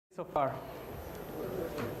so far?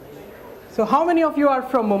 So how many of you are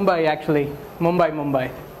from Mumbai actually?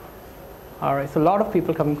 Mumbai. All right, so a lot of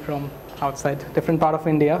people coming from outside, different part of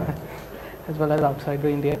India, as well as outside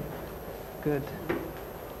India. Good.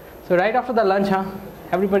 So right after the lunch, huh?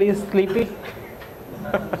 Everybody is sleepy?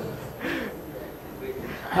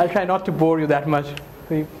 I'll try not to bore you that much,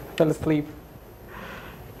 so you fell asleep.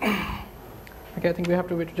 Okay, I think we have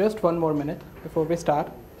to wait just one more minute before we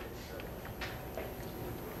start.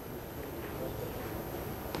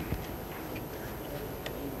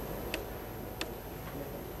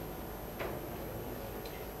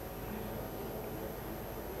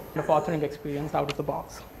 Of authoring experience out of the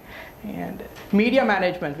box. And media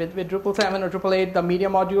management with Drupal 7 or Drupal 8, the media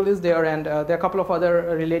module is there, and there are a couple of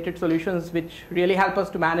other related solutions which really help us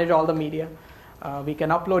to manage all the media. We can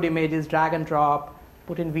upload images, drag and drop,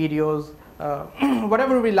 put in videos,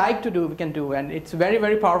 whatever we like to do, we can do, and it's very,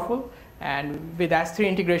 very powerful. And with S3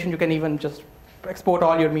 integration, you can even just export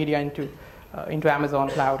all your media into Amazon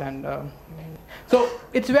Cloud, and so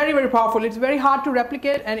it's very, very powerful. It's very hard to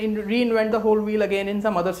replicate and reinvent the whole wheel again in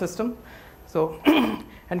some other system. So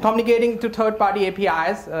and communicating to third-party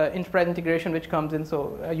APIs, enterprise integration which comes in,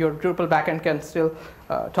 so your Drupal backend can still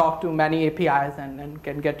talk to many APIs and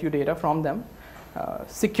can get you data from them.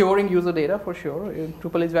 Securing user data for sure.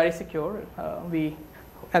 Drupal is very secure. We,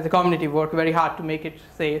 as a community, work very hard to make it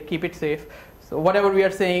safe, keep it safe. So whatever we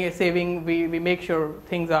are saving, we make sure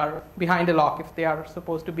things are behind a lock if they are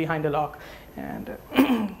supposed to be behind a lock, and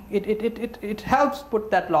it helps put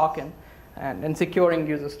that lock in and securing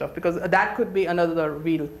user stuff, because that could be another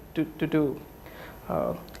wheel to do.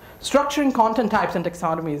 Structuring content types and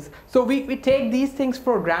taxonomies. So we take these things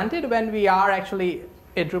for granted when we are actually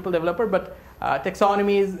a Drupal developer, but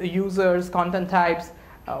taxonomies, users, content types,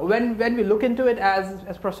 when we look into it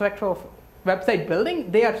as perspective of website building,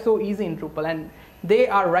 they are so easy in Drupal, and they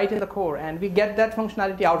are right in the core, and we get that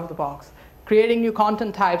functionality out of the box. Creating new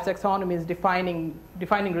content types, taxonomies,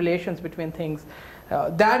 defining relations between things,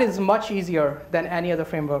 that is much easier than any other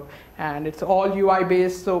framework, and it's all UI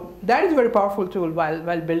based, so that is a very powerful tool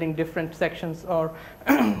while building different sections or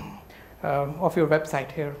of your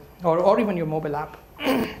website here, or even your mobile app.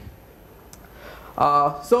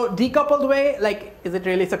 So decoupled way, like, is it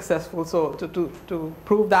really successful? So to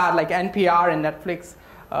prove that, like NPR and Netflix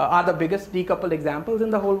are the biggest decoupled examples in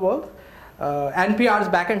the whole world. NPR's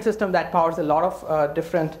backend system that powers a lot of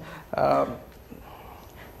different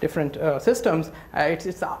systems.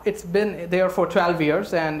 It's been there for 12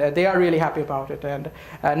 years, and they are really happy about it. And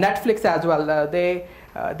Netflix as well. They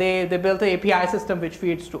built an API system which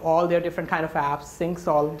feeds to all their different kind of apps, syncs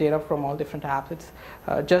all data from all different apps. It's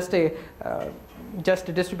just a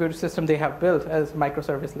distributed system they have built as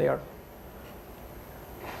microservice layer.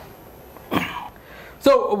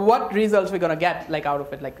 So what results we're gonna get like out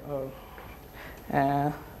of it? Like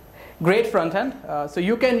great front end. So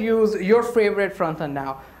you can use your favorite front end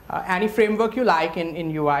now. Any framework you like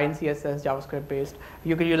in UI, in CSS, JavaScript based.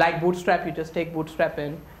 You like Bootstrap, you just take Bootstrap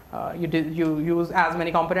in. You use as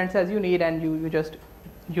many components as you need, and you just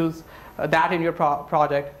use that in your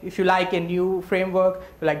project. If you like a new framework,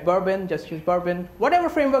 you like Bourbon, just use Bourbon. Whatever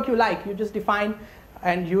framework you like, you just define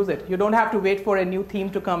and use it. You don't have to wait for a new theme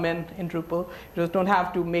to come in Drupal. You just don't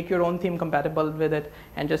have to make your own theme compatible with it,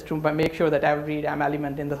 and just to make sure that every damn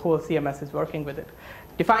element in the whole CMS is working with it.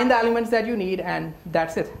 Define the elements that you need, and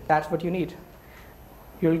that's it. That's what you need.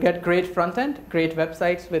 You'll get great front end, great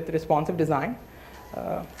websites with responsive design.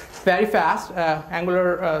 Very fast.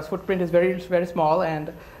 Angular footprint is very, very small,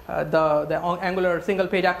 and the Angular single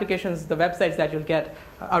page applications, the websites that you'll get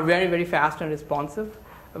are very, very fast and responsive.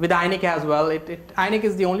 With Ionic as well. Ionic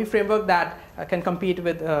is the only framework that can compete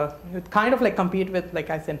with, like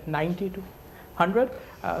I said, 90 to 100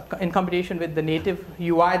 in competition with the native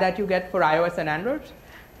UI that you get for iOS and Android.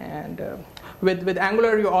 And with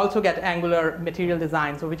Angular, you also get Angular material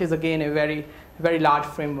design, so which is again a very, very large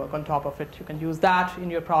framework on top of it. You can use that in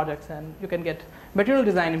your projects, and you can get material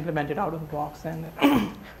design implemented out of the box. And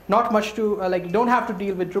not much to, like, you don't have to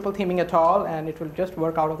deal with Drupal theming at all, and it will just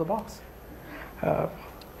work out of the box.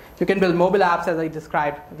 You can build mobile apps as I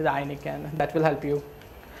described with Ionic, and that will help you.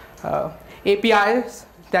 APIs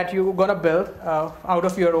that you're going to build out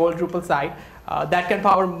of your old Drupal site that can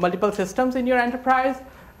power multiple systems in your enterprise.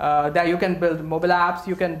 That you can build mobile apps,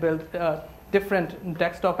 you can build different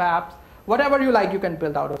desktop apps, whatever you like, you can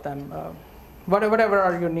build out of them,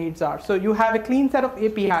 whatever your needs are. So you have a clean set of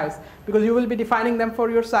APIs, because you will be defining them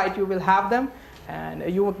for your site, you will have them, and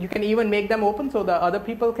you can even make them open so the other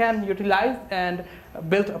people can utilize and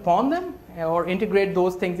build upon them, or integrate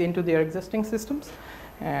those things into their existing systems,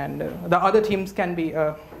 and the other teams can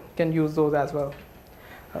use those as well.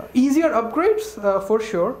 Easier upgrades, for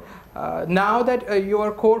sure. Now that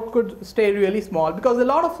your code could stay really small, because a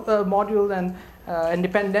lot of modules and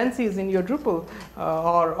dependencies in your Drupal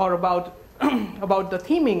are about about the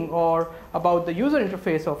theming or about the user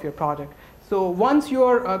interface of your project. So once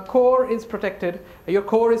your core is protected, your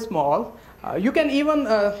core is small, you can even,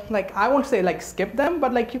 like, I won't say like skip them,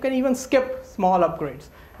 but like you can even skip small upgrades,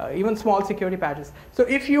 even small security patches. So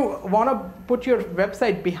if you want to put your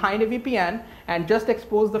website behind a VPN and just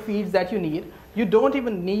expose the feeds that you need, you don't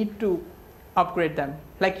even need to upgrade them.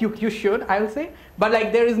 Like you should, I will say, but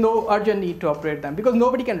like there is no urgent need to upgrade them because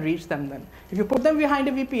nobody can reach them then. If you put them behind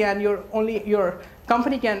a VPN, your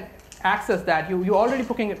company can access that. You already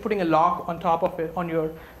putting a lock on top of it on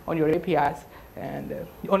your APIs, and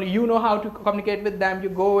only you know how to communicate with them. You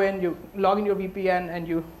go in, you log in your VPN, and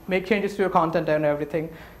you make changes to your content and everything.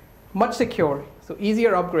 Much secure, so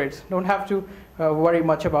easier upgrades. Don't have to worry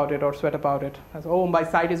much about it or sweat about it. As, oh, my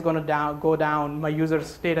site is going to go down. My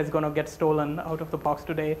user's data is going to get stolen out of the box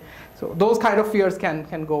today. So those kind of fears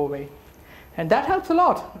can go away, and that helps a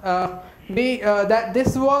lot. That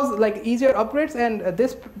this was like easier upgrades, and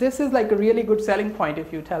this is like a really good selling point.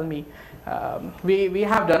 If you tell me, we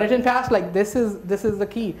have done it in past. Like this is the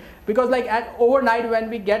key, because like at overnight when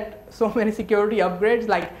we get so many security upgrades,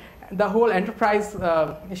 like the whole enterprise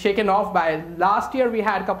is shaken off. By last year, we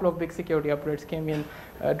had a couple of big security upgrades came in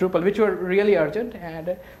Drupal, which were really urgent,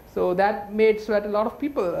 and so that made sweat a lot of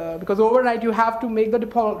people because overnight you have to make the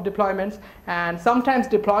deployments, and sometimes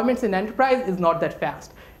deployments in enterprise is not that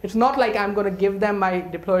fast. It's not like I'm going to give them my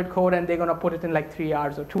deployed code and they're going to put it in like 3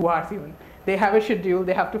 hours or 2 hours even. They have a schedule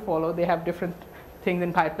they have to follow. They have different things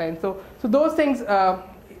in pipeline. So those things,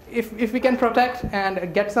 if we can protect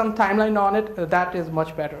and get some timeline on it, that is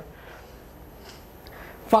much better.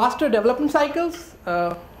 Faster development cycles,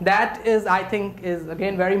 that is, I think, is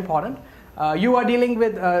again very important. You are dealing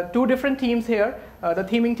with 2 different teams here. The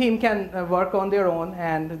theming team can work on their own,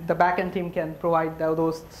 and the backend team can provide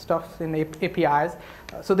those stuff in APIs.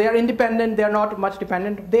 So they are independent. They are not much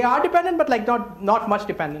dependent. They are dependent, but like not much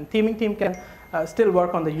dependent. Theming team can still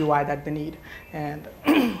work on the UI that they need, and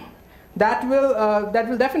that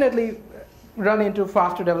will definitely run into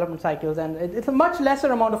faster development cycles, and it's a much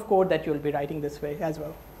lesser amount of code that you'll be writing this way as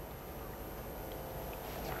well.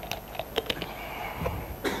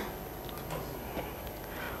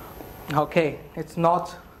 Okay, it's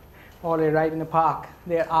not all a ride in a park.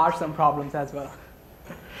 There are some problems as well.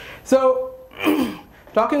 So,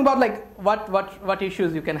 talking about like what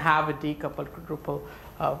issues you can have with decoupled Drupal.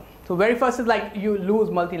 So very first is like you lose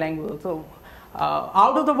multilingual. So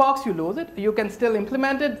out of the box you lose it. You can still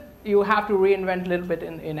implement it. You have to reinvent a little bit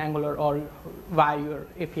in Angular or via your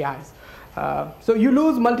APIs. So you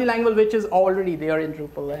lose multilingual, which is already there in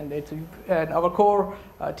Drupal, and our core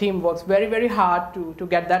team works very, very hard to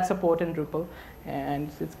get that support in Drupal,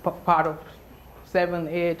 and it's part of 7,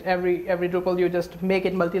 8, every Drupal. You just make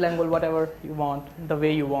it multilingual, whatever you want, the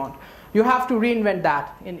way you want. You have to reinvent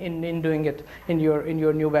that in doing it in your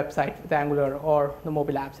new website with Angular or the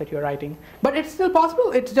mobile apps that you're writing. But it's still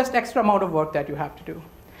possible. It's just extra amount of work that you have to do.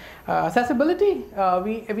 Accessibility,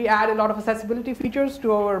 we add a lot of accessibility features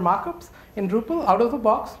to our markups in Drupal out of the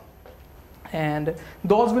box, and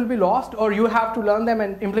those will be lost, or you have to learn them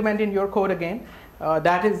and implement in your code again.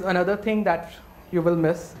 That is another thing that you will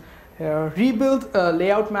miss. Rebuild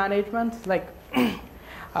layout management, like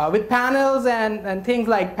with panels and things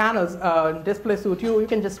like panels, display suite, you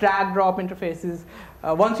can just drag drop interfaces.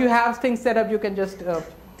 Once you have things set up, you can just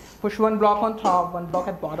push one block on top, one block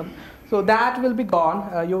at bottom. So that will be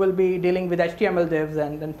gone. You will be dealing with HTML divs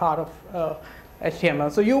and part of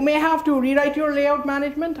HTML. So you may have to rewrite your layout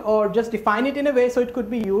management or just define it in a way so it could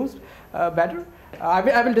be used better. I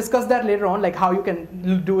will discuss that later on, like how you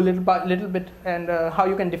can do a little bit and how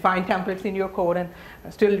you can define templates in your code and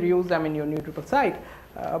still use them in your new Drupal site.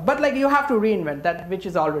 But like you have to reinvent that, which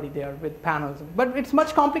is already there with panels. But it's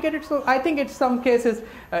much complicated, so I think in some cases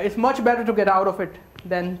it's much better to get out of it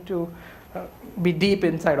than to be deep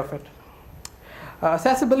inside of it.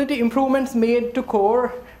 Accessibility improvements made to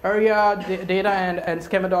core area data and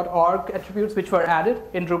schema.org attributes which were added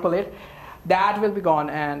in Drupal 8, that will be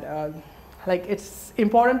gone, and like it's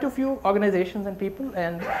important to few organizations and people,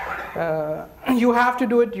 and you have to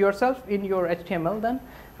do it yourself in your HTML then.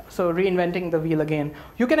 So reinventing the wheel again.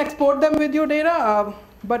 You can export them with your data,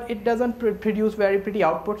 but it doesn't produce very pretty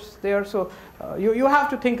outputs there. So you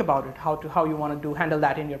have to think about it, how you want to handle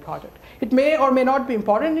that in your project. It may or may not be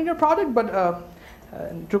important in your project, but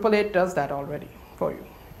Drupal 8 does that already for you.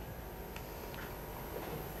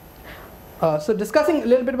 So discussing a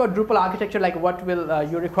little bit about Drupal architecture, like what will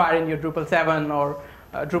you require in your Drupal 7 or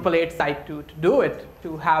Drupal 8 site to do it,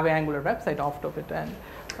 to have an Angular website off of it, and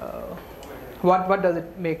what does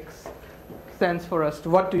it make sense for us,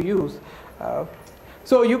 what to use.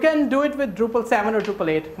 So you can do it with Drupal 7 or Drupal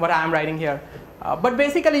 8, what I'm writing here. But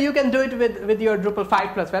basically, you can do it with your Drupal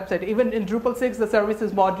 5 plus website. Even in Drupal 6, the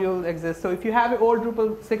services module exists. So if you have an old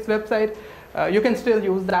Drupal 6 website, you can still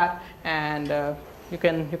use that, and you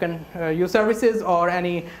can use services or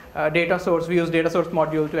any data source. We use data source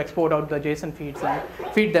module to export out the JSON feeds and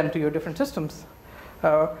feed them to your different systems.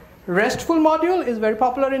 RESTful module is very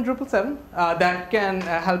popular in Drupal 7. That can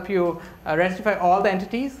help you restify all the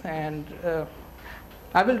entities, and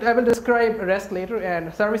I will describe REST later.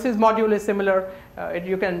 And services module is similar.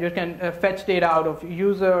 You can fetch data out of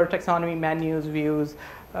user, taxonomy, menus, views.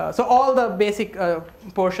 So all the basic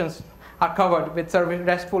portions are covered with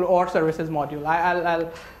RESTful or services module.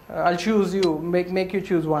 I'll choose you, make you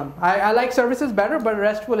choose one. I like services better, but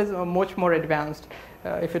RESTful is much more advanced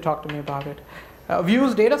if you talk to me about it.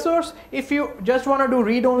 Views data source. If you just want to do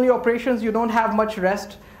read-only operations, you don't have much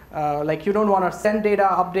REST. Like you don't want to send data,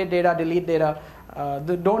 update data, delete data.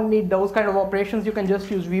 Don't need those kind of operations. You can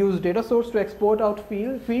just use views data source to export out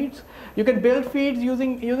feeds. You can build feeds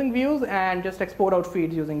using views and just export out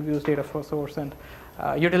feeds using views data source and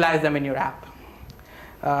utilize them in your app.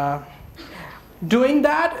 Doing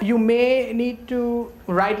that, you may need to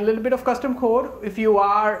write a little bit of custom code if you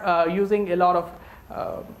are using a lot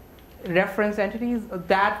of reference entities.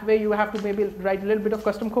 That way you have to maybe write a little bit of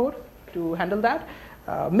custom code to handle that.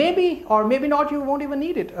 Maybe or maybe not, you won't even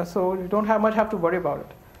need it, so you don't have to worry about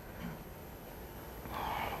it.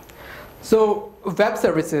 So web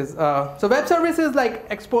services. So web services like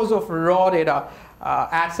expose of raw data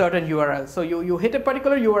at certain URLs. So you hit a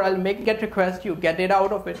particular URL, make GET request, you get data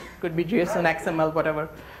out of it. Could be JSON, XML, whatever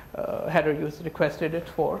header you requested it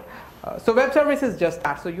for. So web service is just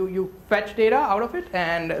that. So you fetch data out of it,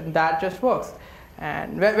 and that just works.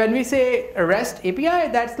 And when we say REST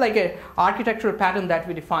API, that's like a architectural pattern that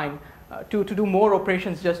we define to do more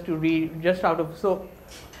operations just to read just out of. So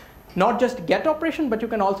not just get operation, but you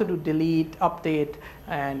can also do delete, update,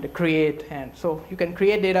 and create. And so you can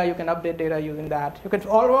create data, you can update data using that. You can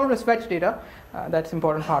always fetch data. That's an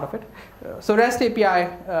important part of it. So REST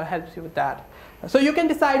API helps you with that. So you can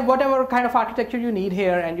decide whatever kind of architecture you need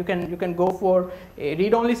here, and you can go for a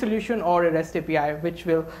read-only solution or a REST API, which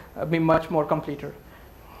will be much more completer.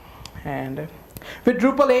 And with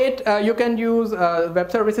Drupal 8, you can use web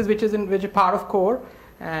services, which is part of core,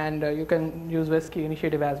 and you can use Whiskey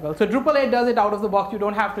initiative as well. So Drupal 8 does it out of the box. You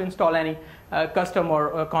don't have to install any custom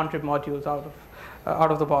or contrib modules out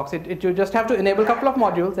of the box. You just have to enable a couple of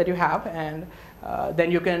modules that you have, and then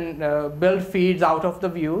you can build feeds out of the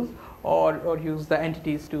views, or use the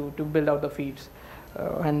entities to build out the feeds.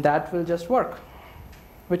 And that will just work,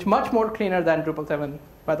 which much more cleaner than Drupal 7,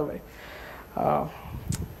 by the way.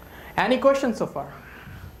 Any questions so far?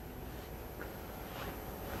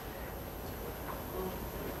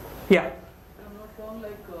 Yeah? If I'm not wrong,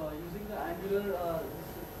 like using the Angular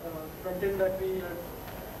front end that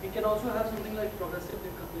we can also have something like progressive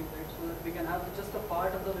decoupling, right? So that we can have just a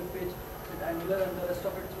part of the web page with Angular and the rest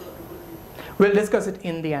of it through the Drupal feed. We'll discuss it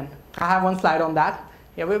in the end. I have one slide on that.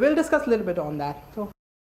 Yeah, we will discuss a little bit on that. So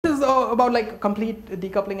this is about like complete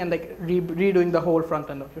decoupling and like redoing the whole front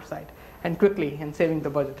end of your site, and quickly, and saving the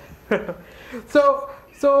budget.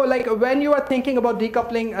 So like when you are thinking about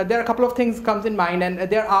decoupling, there are a couple of things comes in mind, and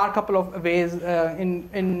there are a couple of ways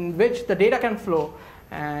in which the data can flow.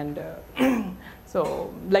 And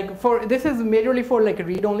so like this is majorly for like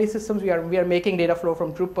read-only systems. We are making data flow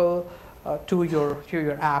from Drupal to your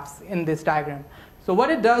apps in this diagram. So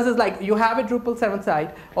what it does is like you have a Drupal 7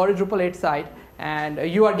 site or a Drupal 8 site, and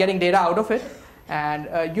you are getting data out of it,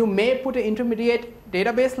 and you may put an intermediate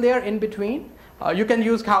database layer in between. You can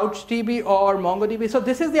use CouchDB or MongoDB. So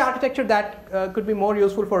this is the architecture that could be more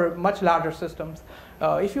useful for much larger systems.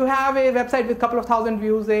 If you have a website with a couple of thousand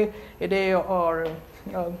views a day, or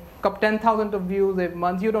 10,000 of views a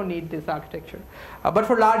month, you don't need this architecture. But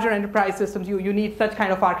for larger enterprise systems, you need such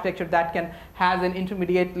kind of architecture that can have an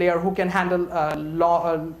intermediate layer who can handle a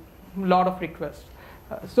lot of requests.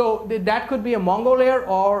 So that could be a Mongo layer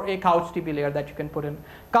or a CouchDB layer that you can put in.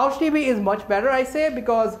 CouchDB is much better, I say,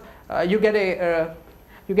 because you get a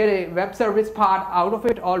web service part out of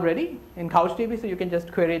it already in CouchDB, so you can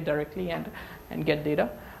just query it directly and get data.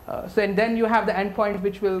 And then you have the endpoint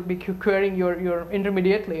which will be querying your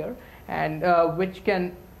intermediate layer, and which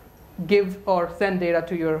can give or send data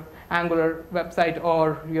to your Angular website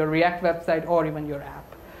or your React website or even your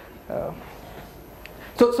app.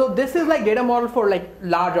 So this is like data model for like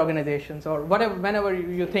large organizations or whatever. Whenever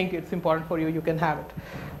you think it's important for you, you can have it.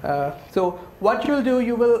 So what you'll do,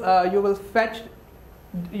 you will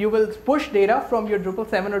push data from your Drupal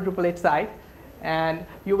 7 or Drupal 8 site, and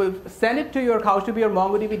you will send it to your CouchDB or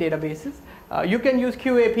MongoDB databases. You can use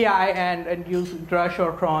QAPI and use Drush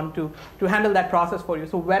or cron to handle that process for you.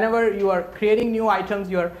 So whenever you are creating new items,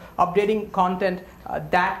 you are updating content,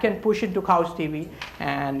 that can push into CouchDB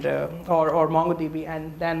and or MongoDB,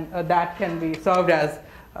 and then that can be served as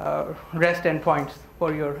REST endpoints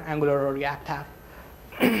for your Angular or React app.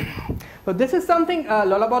 So this is something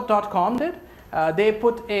lullabot.com did. They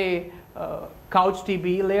put a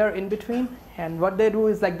CouchDB layer in between, and what they do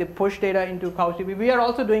is like they push data into CouchDB. We are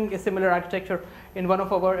also doing a similar architecture in one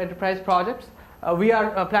of our enterprise projects. We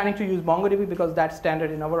are planning to use MongoDB because that's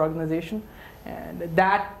standard in our organization, and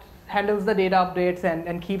that handles the data updates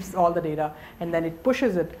and keeps all the data, and then it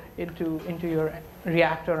pushes it into your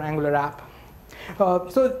React or Angular app.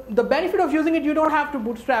 So the benefit of using it, you don't have to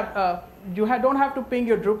bootstrap, you don't have to ping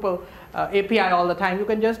your Drupal API all the time. You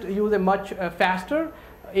can just use a much faster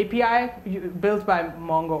API built by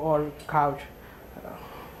Mongo or Couch.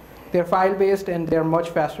 They're file-based and they're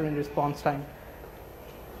much faster in response time.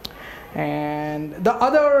 And the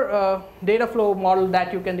other data flow model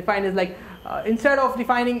that you can define is like, instead of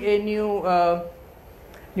defining a new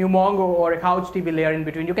Mongo or a CouchDB layer in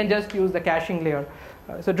between, you can just use the caching layer.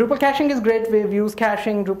 So Drupal caching is great. We've used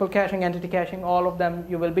caching, Drupal caching, entity caching, all of them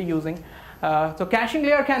you will be using. So caching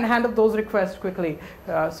layer can handle those requests quickly.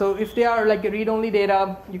 So if they are like read-only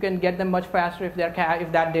data, you can get them much faster if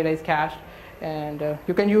if that data is cached. And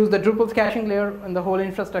you can use the Drupal's caching layer and the whole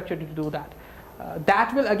infrastructure to do that.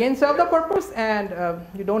 That will again serve the purpose, and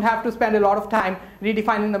you don't have to spend a lot of time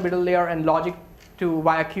redefining the middle layer and logic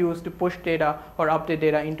via queues to push data or update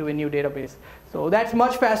data into a new database. So that's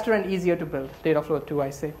much faster and easier to build. Dataflow 2,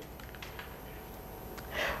 I say.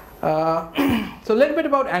 So a little bit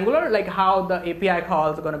about Angular, like how the API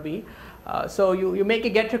calls are going to be. So you make a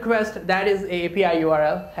GET request. That is a API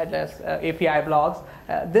URL, headless API blogs.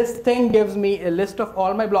 This thing gives me a list of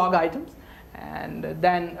all my blog items. And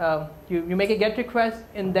then you make a GET request,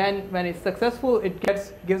 and then when it's successful, it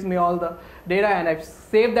gives me all the data, and I've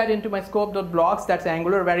saved that into my scope.blogs. That's an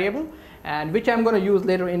Angular variable, and which I'm going to use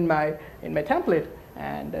later in my template.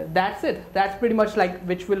 And that's it. That's pretty much like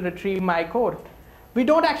which will retrieve my code. We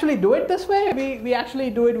don't actually do it this way. We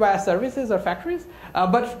actually do it via services or factories.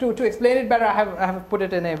 But to explain it better, I have put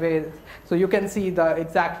it in a way so you can see the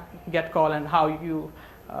exact GET call and how you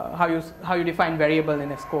define variable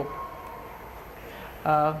in a scope.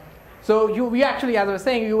 So we actually, as I was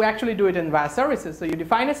saying, you actually do it in via services. So you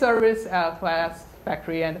define a service class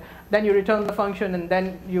factory, and then you return the function, and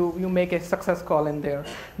then you make a success call in there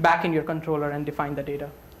back in your controller and define the data.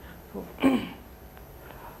 So,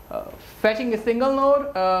 fetching a single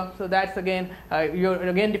node. So that's again you're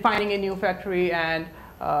again defining a new factory, and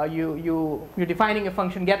you're defining a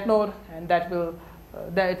function get node, and that will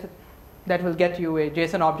get you a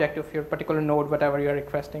JSON object of your particular node, whatever you're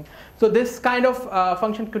requesting. So this kind of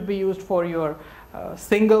function could be used for your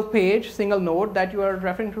single node that you are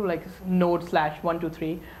referring to, like node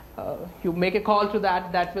 /123. You make a call to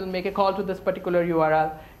that will make a call to this particular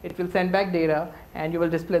URL. It will send back data, and you will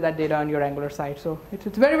display that data on your Angular site. So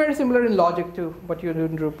it's very, very similar in logic to what you do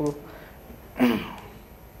in Drupal.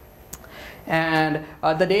 And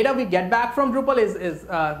the data we get back from Drupal is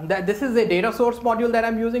that this is a data source module that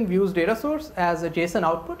I'm using, views data source, as a JSON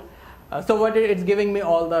output. So what it's giving me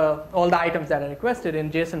all the items that are requested in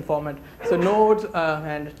JSON format. So nodes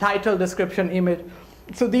and title, description, image.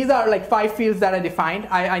 So these are like 5 fields that I defined.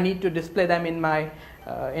 I need to display them in my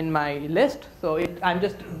list. So I'm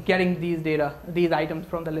just getting these items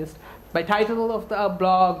from the list. My title of the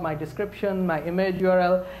blog, my description, my image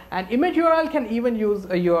URL, and image URL can even use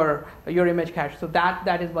your image cache. So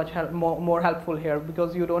that is much more helpful here,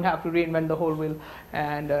 because you don't have to reinvent the whole wheel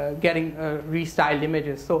and getting restyled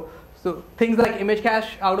images. So things like image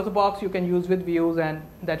cache out of the box you can use with views, and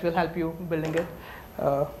that will help you building it.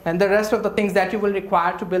 And the rest of the things that you will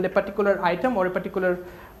require to build a particular item or a particular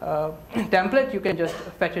template, you can just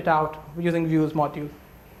fetch it out using views module.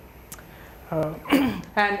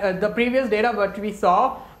 And the previous data what we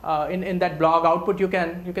saw in that blog output, you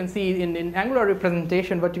can see in Angular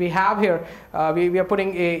representation what we have here. We are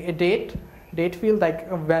putting a date field, like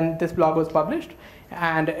when this blog was published,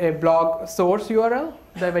 and a blog source URL,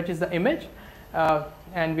 which is the image.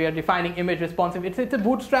 And we are defining image responsive. It's a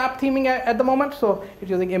bootstrap theming at the moment, so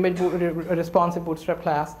it's using image responsive bootstrap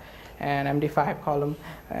class and MD5 column.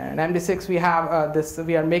 And MD6 we have this.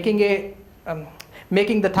 We are making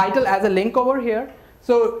the title as a link over here.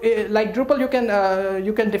 So like Drupal,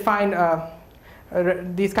 you can define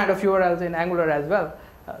these kind of URLs in Angular as well.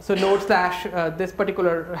 So node slash this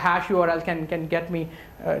particular hash URL can get me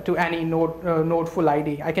to any node full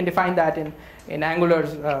ID. I can define that in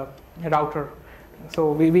Angular's router.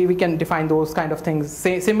 So we can define those kind of things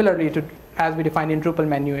similarly to as we define in Drupal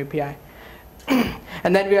menu API.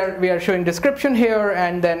 And then we are showing description here,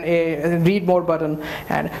 and then a read more button.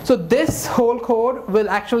 And so this whole code will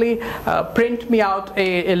actually print me out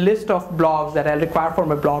a list of blogs that I'll require for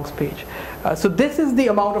my blogs page. So this is the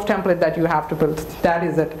amount of template that you have to build. That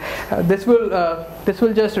is it. This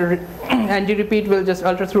will just ng-repeat will just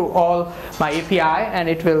alter through all my API, and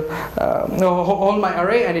it will all my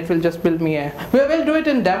array, and it will just build me a. We'll do it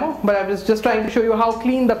in demo, but I was just trying to show you how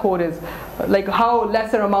clean the code is, like how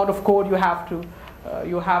lesser amount of code you have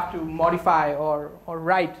to modify or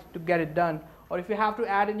write to get it done. Or if you have to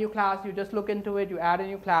add a new class, you just look into it, you add a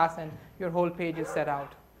new class, and your whole page is set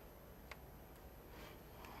out.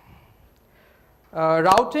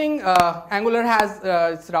 Routing, Angular has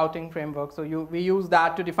its routing framework, so we use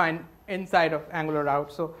that to define inside of Angular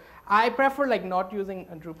route. So I prefer like not using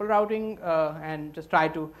a Drupal routing and just try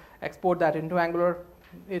to export that into Angular.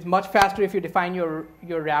 It's much faster if you define your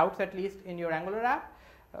routes at least in your Angular app.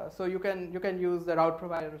 So you can use the route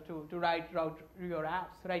provider to write your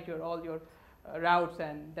apps, write all your routes,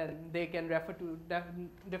 and then they can refer to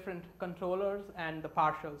different controllers and the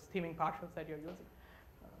partials, theming partials that you're using.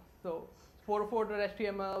 So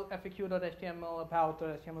 404.html, faq.html,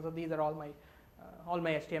 about.html. So these are all my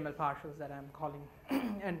HTML partials that I'm calling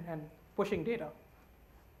and pushing data.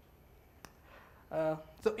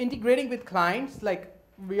 So integrating with clients, like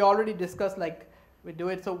we already discussed, like we do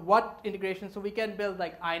it. So what integration? So we can build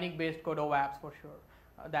like Ionic-based Godot apps for sure.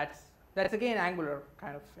 That's again Angular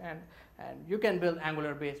kind of, and you can build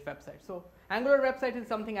Angular-based websites. So Angular website is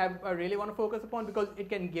something I really want to focus upon because it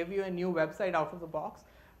can give you a new website out of the box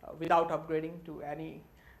without upgrading to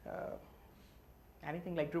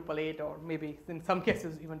anything like Drupal 8 or maybe in some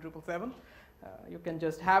cases even Drupal 7. You can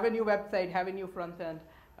just have a new website, have a new front end.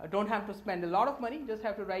 Don't have to spend a lot of money. Just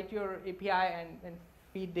have to write your API and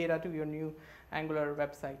feed data to your new Angular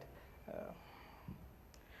website.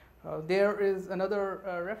 There is another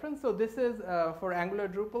reference. So this is for Angular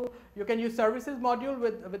Drupal. You can use services module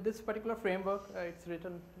with this particular framework. It's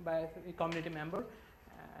written by a community member.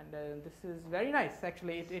 And this is very nice,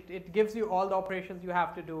 actually. It gives you all the operations you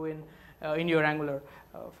have to do in your Angular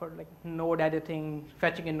for like node editing,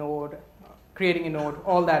 fetching a node, creating a node.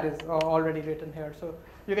 All that is already written here. So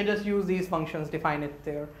you can just use these functions, define it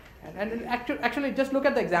there. And actually, just look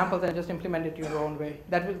at the examples and just implement it your own way.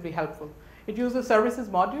 That will be helpful. It uses services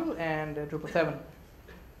module and Drupal 7.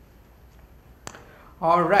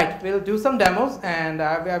 All right, we'll do some demos, and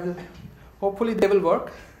I will, hopefully they will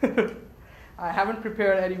work. I haven't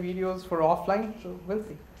prepared any videos for offline, so we'll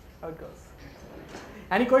see how it goes.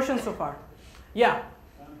 Any questions so far? Yeah?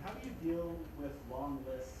 How do you deal with long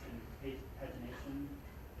lists and page pagination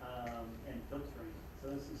and filtering? So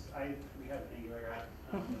this is, we have an Angular app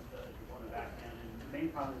with the Drupal on the back end, and the main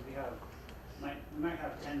problem is we might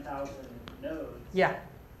have 10,000 nodes. Yeah.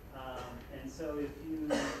 And so if you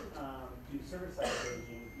do server-side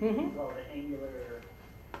paging, you use all the Angular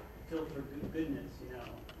filter goodness,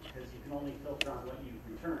 because you can only filter on what you've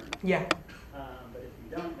returned. Yeah. But if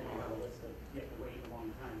you don't, then you have a list of, you have to wait a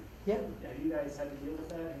long time. Yeah. Have you guys had to deal with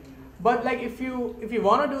that? But like if you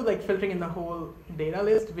want to do like filtering in the whole data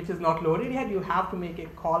list, which is not loaded yet, you have to make a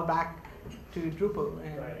call back to Drupal.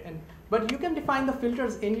 But you can define the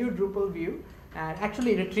filters in your Drupal view and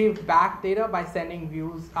actually retrieve back data by sending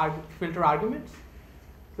views filter arguments.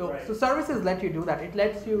 So services let you do that. It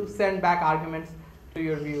lets you send back arguments to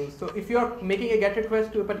your views. So if you're making a GET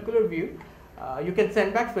request to a particular view, you can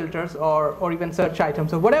send back filters or even search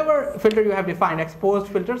items. So whatever filter you have defined,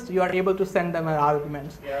 exposed filters, you are able to send them as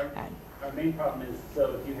arguments. Yeah, our main problem is,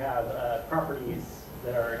 so if you have properties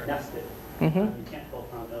that are nested, you can't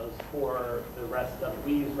filter on those for the rest of,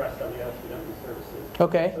 we use REST-WS, we don't use services.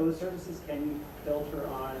 Okay. So with services, can you filter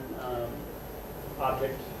on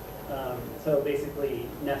object, so basically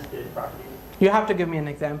nested properties? You have to give me an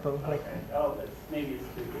example. Okay. Maybe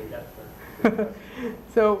it's too big, that's for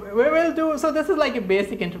So we will do, so this is like a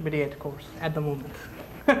basic intermediate course at the moment.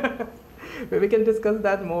 We can discuss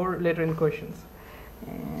that more later in questions.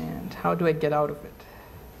 And how do I get out of it?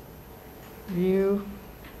 View,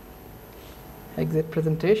 exit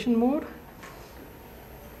presentation mode.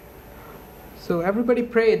 So everybody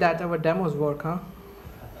pray that our demos work, huh?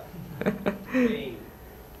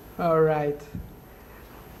 All right.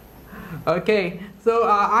 Okay, so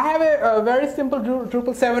I have a very simple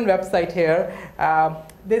Drupal 7 website here.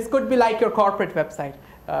 This could be like your corporate website,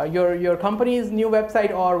 your company's new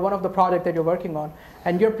website, or one of the projects that you're working on,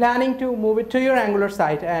 and you're planning to move it to your Angular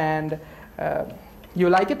site, and you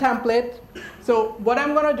like a template. So what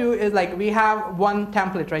I'm going to do is, like, we have one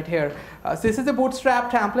template right here. So this is a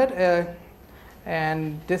Bootstrap template,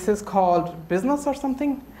 and this is called Business or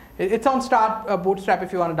something. It's on Start Bootstrap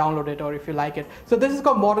if you want to download it or if you like it. So this is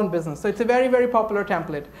called Modern Business. So it's a very, very popular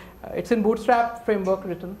template. It's in Bootstrap framework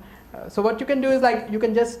written. So what you can do is, like, you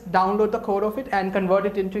can just download the code of it and convert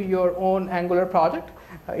it into your own Angular project.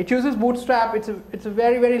 It uses Bootstrap. It's a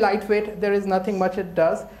very, very lightweight. There is nothing much it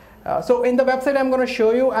does. So in the website I'm going to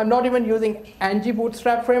show you, I'm not even using ng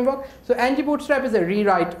Bootstrap framework. So ng Bootstrap is a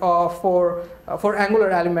rewrite for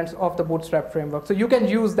Angular elements of the Bootstrap framework. So you can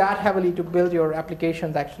use that heavily to build your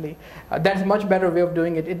applications. Actually, that's a much better way of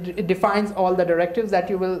doing it. It defines all the directives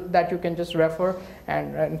that you can just refer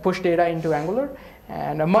and push data into Angular,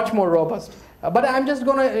 and much more robust. But I'm just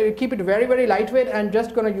going to keep it very, very lightweight, and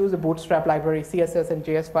just going to use the Bootstrap library, CSS and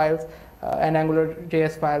JS files, and Angular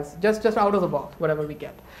JS files, just out of the box, whatever we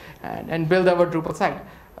get, and build our Drupal site.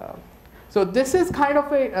 So this is kind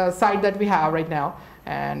of a site that we have right now.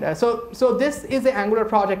 And so this is an Angular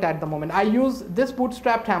project at the moment. I use this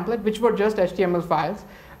Bootstrap template, which were just HTML files,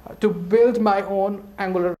 to build my own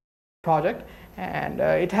Angular project. And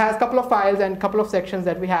it has a couple of files and a couple of sections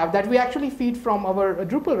that we have that we actually feed from our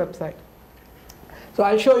Drupal website. So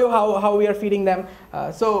I'll show you how we are feeding them.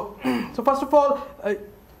 So first of all,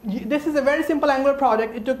 this is a very simple Angular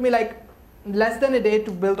project. It took me like less than a day to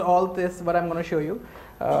build all this, what I'm going to show you.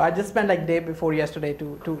 I just spent like day before yesterday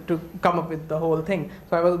to come up with the whole thing.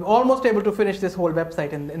 So I was almost able to finish this whole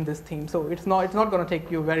website in this theme. So it's not going to take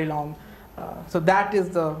you very long. So that is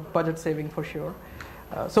the budget saving for sure.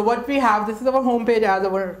 So what we have, this is our homepage as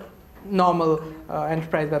our normal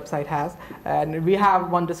enterprise website has, and we have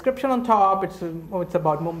one description on top. It's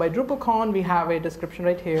about Mumbai DrupalCon. We have a description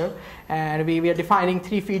right here, and we are defining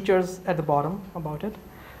 3 features at the bottom about it.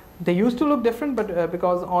 They used to look different, but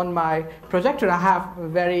because on my projector I have a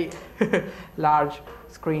very large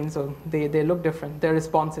screen, so they look different. They're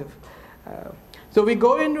responsive. So we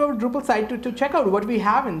go into our Drupal site to check out what we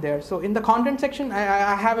have in there. So in the content section,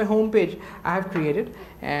 I have a home page I have created,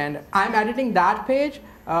 and I'm editing that page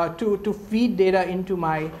to feed data into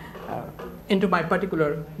my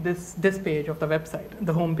particular this page of the website,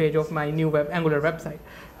 the home page of my new Angular website.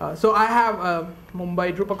 So I have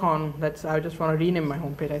Mumbai DrupalCon. I just want to rename my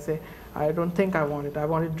home page. I say I don't think I want it. I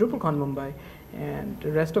want it DrupalCon Mumbai, and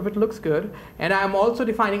the rest of it looks good. And I'm also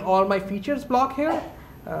defining all my features block here.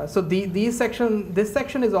 So this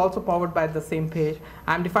section is also powered by the same page.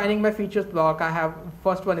 I'm defining my features block. I have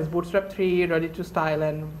first one is Bootstrap 3, ready to style,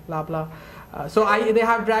 and blah blah. So they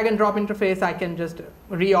have drag and drop interface. I can just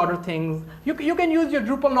reorder things. You can use your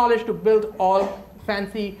Drupal knowledge to build all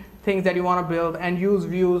fancy things that you want to build, and use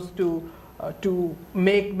views to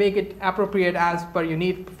make it appropriate as per you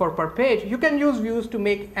need per page. You can use views to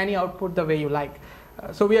make any output the way you like.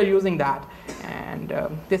 So we are using that, and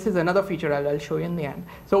this is another feature I'll show you in the end.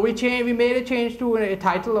 So we made a change to a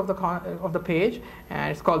title of the page,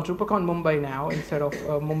 and it's called DrupalCon Mumbai now instead of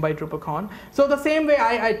Mumbai DrupalCon. So the same way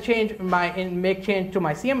I make change to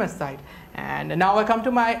my CMS site, and now I come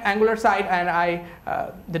to my Angular site, and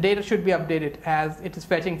the data should be updated as it is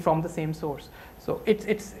fetching from the same source. So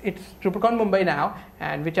it's DrupalCon Mumbai now,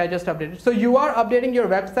 and which I just updated. So you are updating your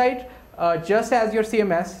website just as your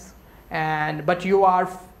CMS. But you are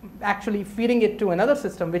actually feeding it to another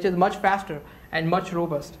system, which is much faster and much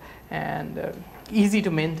robust and easy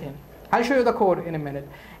to maintain. I'll show you the code in a minute.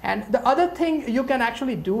 And the other thing you can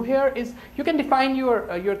actually do here is you can define your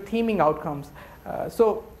theming outcomes.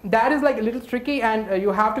 So that is like a little tricky, and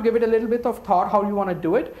you have to give it a little bit of thought how you want to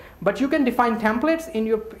do it. But you can define templates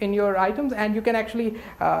in your items, and you can actually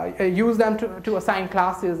use them to assign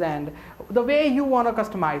classes and the way you want to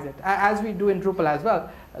customize it, as we do in Drupal as well.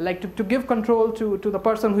 Like to give control to the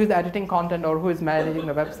person who is editing content or who is managing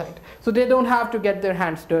the website, so they don't have to get their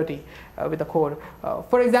hands dirty with the code.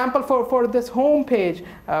 For example, for this home page,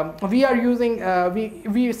 we are using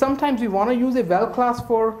sometimes we want to use a vel class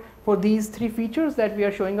for these 3 features that we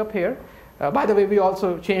are showing up here. By the way, we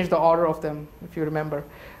also changed the order of them, if you remember.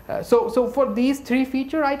 So for these 3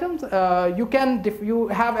 feature items, you can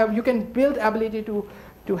build ability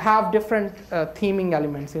to have different theming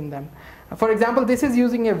elements in them. For example, this is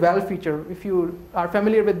using a vel feature. If you are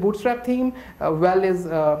familiar with Bootstrap theme, vel is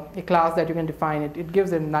a class that you can define. It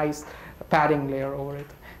gives a nice padding layer over it.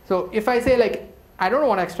 So if I say like, I don't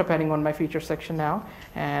want extra padding on my feature section now,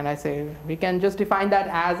 and I say we can just define that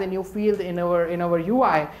as a new field in our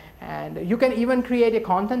UI, And you can even create a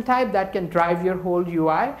content type that can drive your whole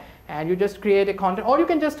UI. And you just create a content, or you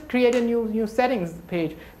can just create a new settings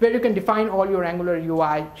page where you can define all your Angular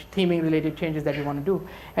UI theming related changes that you want to do,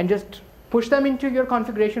 and just push them into your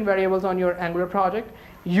configuration variables on your Angular project.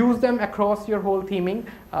 Use them across your whole theming.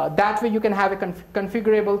 That way you can have a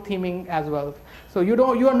configurable theming as well. So you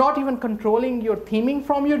are not even controlling your theming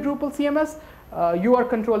from your Drupal CMS. You are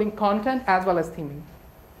controlling content as well as theming.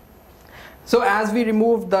 So as we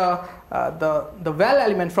remove the well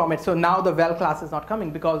element from it, so now the well class is not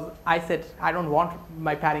coming because I said I don't want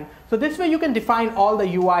my padding. So this way you can define all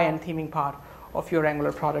the UI and theming part of your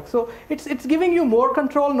Angular project. So it's giving you more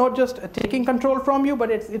control, not just taking control from you, but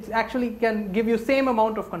it's actually can give you same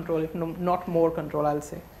amount of control, if not more control, I'll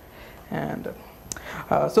say. And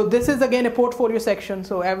so this is again a portfolio section.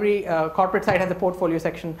 So every corporate site has a portfolio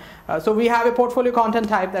section. So we have a portfolio content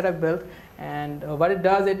type that I've built, and what it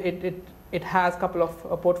does, it has a couple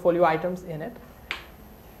of portfolio items in it.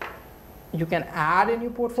 You can add a new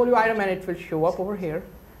portfolio item and it will show up over here.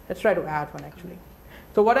 Let's try to add one actually.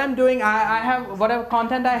 So what I'm doing, I have whatever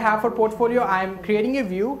content I have for portfolio, I'm creating a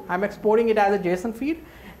view, I'm exporting it as a JSON feed,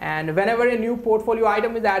 and whenever a new portfolio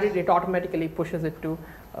item is added, it automatically pushes it to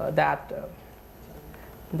that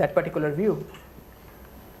particular view.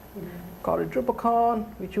 Call it DrupalCon,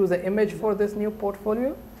 we choose an image for this new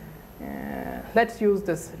portfolio. And let's use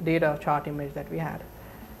this data chart image that we had.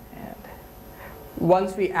 And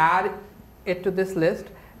once we add it to this list,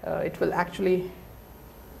 it will actually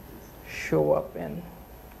show up in.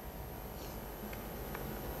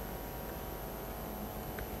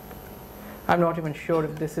 I'm not even sure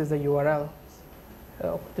if this is a URL.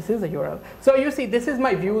 Oh, this is a URL. So you see, this is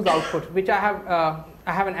my views output, which I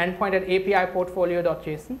have an endpoint at API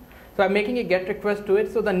portfolio.json. So I'm making a GET request to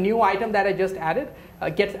it. So the new item that I just added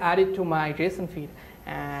gets added to my JSON feed.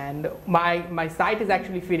 And my site is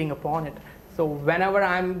actually feeding upon it. So whenever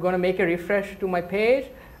I'm going to make a refresh to my page,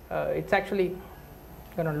 it's actually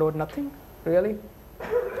going to load nothing, really.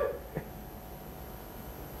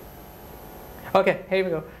 OK, here we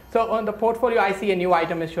go. So on the portfolio, I see a new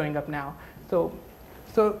item is showing up now. So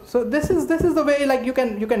this is the way like you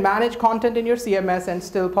can manage content in your CMS and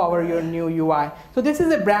still power your new UI. So this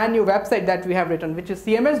is a brand new website that we have written, which is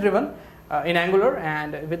CMS driven in Angular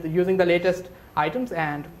and with using the latest items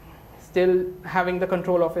and still having the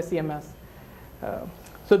control of a CMS.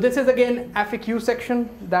 So this is again FAQ section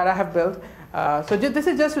that I have built. So this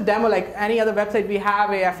is just to demo, like any other website, we have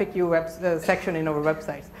a FAQ section in our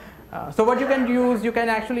websites. So what you can use, you can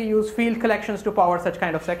actually use field collections to power such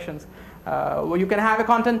kind of sections. You can have a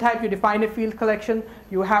content type, you define a field collection,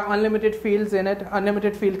 you have unlimited fields in it,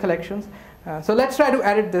 unlimited field collections. So let's try to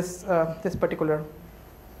edit this, this particular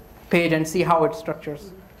page and see how it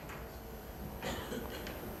structures.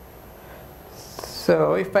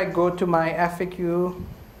 So if I go to my FAQ,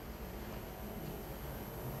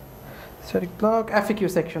 static block, FAQ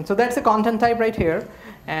section. So that's a content type right here.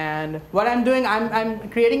 And what I'm doing, I'm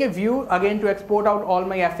creating a view again to export out all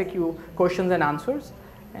my FAQ questions and answers.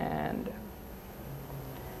 And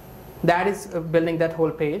that is building that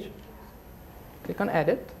whole page. Click on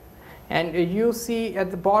edit. And you see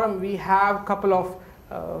at the bottom we have a couple of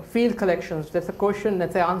field collections. That's a question,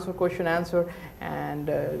 that's an answer, question, answer. And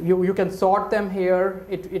you can sort them here.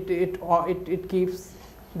 It keeps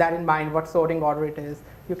that in mind, what sorting order it is.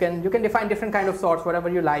 You can define different kind of sorts, whatever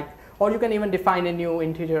you like. Or you can even define a new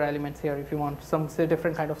integer elements here if you want some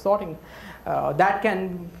different kind of sorting.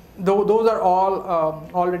 Those are all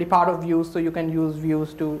already part of views, so you can use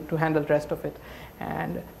views to handle the rest of it.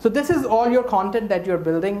 And so this is all your content that you're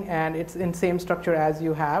building, and it's in same structure as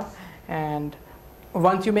you have. And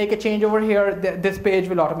once you make a change over here, this page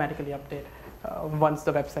will automatically update once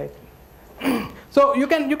the website. So you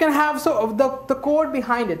can have, so the code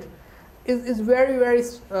behind it is very, very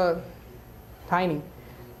tiny.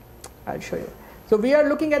 I'll show you. So we are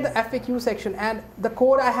looking at the FAQ section, and the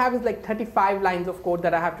code I have is like 35 lines of code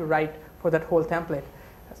that I have to write for that whole template.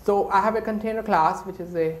 So I have a container class, which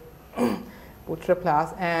is a bootstrap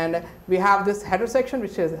class, and we have this header section,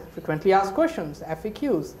 which is frequently asked questions,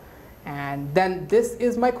 FAQs. And then this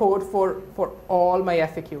is my code for all my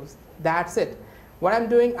FAQs. That's it. What I'm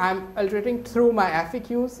doing, I'm iterating through my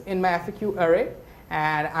FAQs in my FAQ array,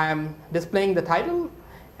 and I'm displaying the title,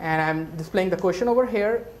 and I'm displaying the question over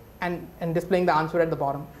here, and displaying the answer at the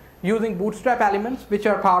bottom. Using Bootstrap elements, which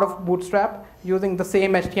are part of Bootstrap, using the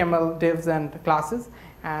same HTML divs and classes,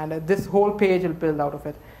 and this whole page will build out of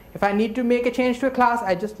it. If I need to make a change to a class,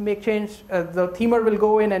 I just make change, the themer will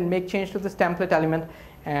go in and make change to this template element,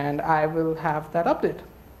 and I will have that update.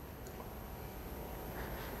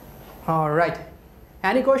 All right.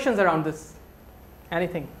 Any questions around this?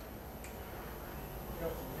 Anything?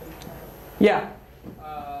 Yeah.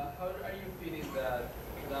 How are you feeding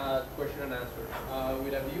that question and answer?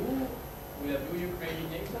 With a view you create in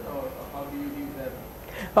JSON, or how do you do that?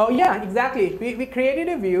 Oh yeah, exactly. We created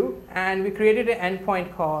a view and we created an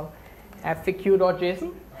endpoint called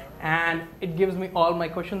faq.json, and it gives me all my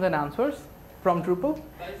questions and answers from Drupal.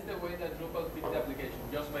 That is the way that Drupal feeds the application,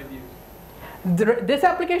 just by views. This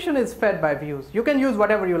application is fed by views. You can use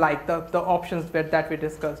whatever you like, the options that we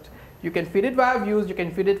discussed. You can feed it via views, you can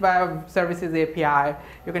feed it via services API,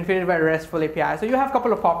 you can feed it via RESTful API. So you have a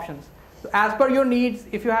couple of options. So as per your needs,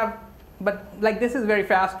 if you have, but like this is very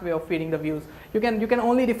fast way of feeding the views. You can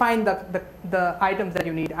only define the items that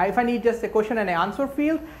you need. If I need just a question and an answer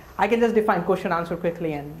field, I can just define question answer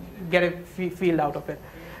quickly and get a field out of it.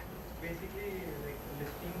 Basically, like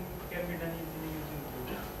listing can be done easily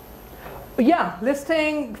using Drupal. Yeah,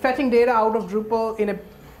 listing, fetching data out of Drupal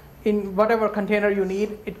in whatever container you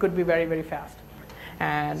need, it could be very, very fast.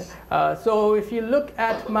 And so if you look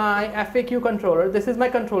at my FAQ controller, this is my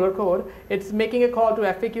controller code. It's making a call to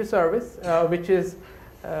FAQ service, which is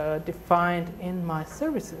defined in my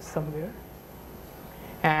services somewhere.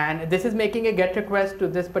 And this is making a GET request to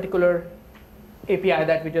this particular API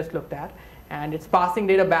that we just looked at. And it's passing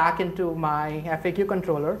data back into my FAQ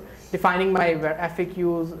controller, defining my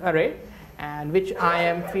FAQs array, and which I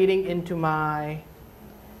am feeding into my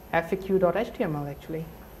faq.html actually,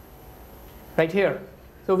 right here.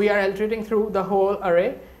 So we are iterating through the whole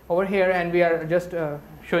array over here, and we are just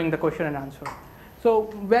showing the question and answer. So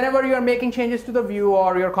whenever you are making changes to the view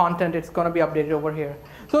or your content, it's going to be updated over here.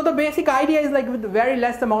 So the basic idea is like with very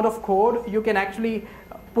less amount of code, you can actually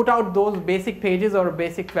put out those basic pages or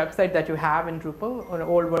basic website that you have in Drupal or an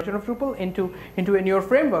old version of Drupal into a newer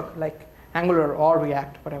framework like Angular or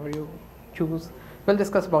React, whatever you choose. We'll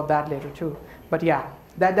discuss about that later too. But yeah,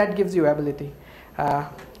 that gives you ability.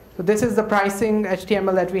 So this is the pricing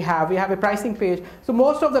HTML that we have. We have a pricing page. So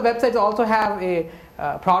most of the websites also have a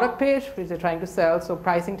product page which they're trying to sell. So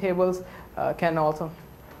pricing tables can also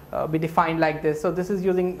be defined like this. So this is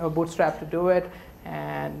using Bootstrap to do it.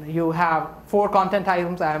 And you have 4 content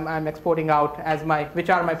items I'm exporting out as which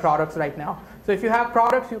are my products right now. So if you have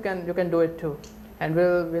products, you can do it too. And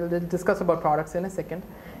we'll discuss about products in a second.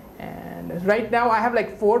 And right now I have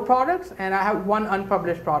like 4 products and I have 1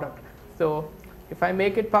 unpublished product. So if I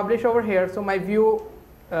make it publish over here, so my view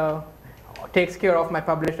takes care of my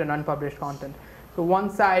published and unpublished content. So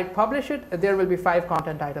once I publish it, there will be 5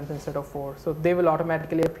 content items instead of 4. So they will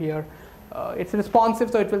automatically appear. It's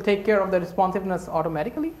responsive, so it will take care of the responsiveness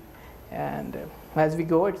automatically. And as we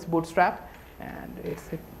go, it's Bootstrap, and it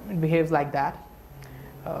behaves like that.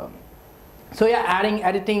 So yeah,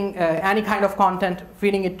 editing any kind of content,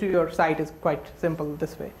 feeding it to your site is quite simple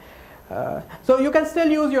this way. So you can still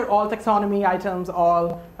use your all taxonomy items,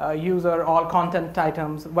 all user, all content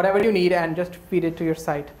items, whatever you need, and just feed it to your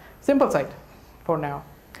site. Simple site for now.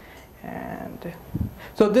 And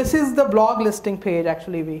so this is the blog listing page.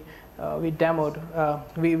 Actually, we demoed.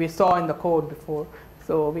 We saw in the code before.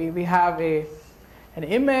 So we have an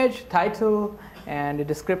image, title, and a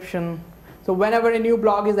description. So whenever a new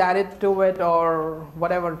blog is added to it or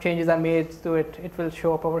whatever changes are made to it, it will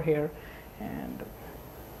show up over here. And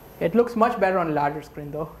it looks much better on a larger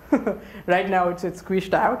screen though. Right now it's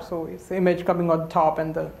squished out, so it's the image coming on top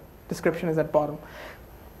and the description is at bottom.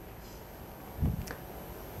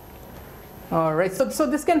 All right, so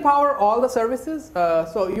this can power all the services.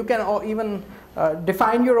 So you can even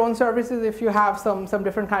define your own services if you have some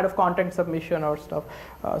different kind of content submission or stuff.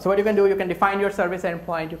 So what you can do, you can define your service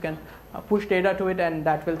endpoint, you can push data to it, and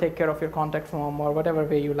that will take care of your contact form or whatever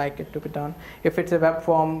way you like it to be done. If it's a web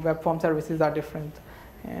form services are different.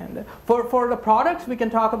 And for the products, we can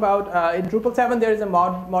talk about, in Drupal 7 there is a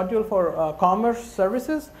module for commerce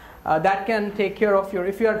services that can take care of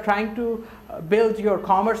if you are trying to build your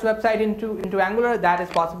commerce website into Angular, that is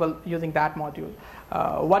possible using that module.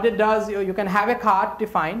 What it does, you can have a cart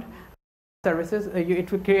defined services.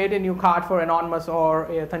 It will create a new cart for anonymous or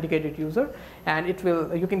authenticated user, and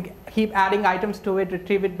you can keep adding items to it,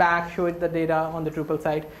 retrieve it back, show it the data on the Drupal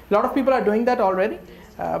site. A lot of people are doing that already.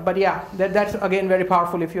 But yeah, that's again very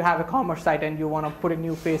powerful if you have a commerce site and you want to put a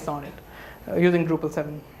new face on it using Drupal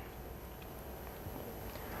 7.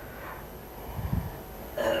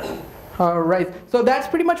 All right, so that's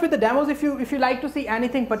pretty much with the demos. If you like to see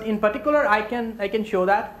anything, but in particular, I can show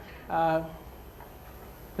that.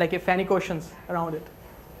 Like if any questions around it.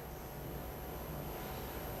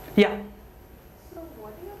 Yeah. So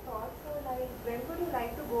what are your thoughts on like when would you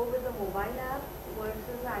like to go with the mobile app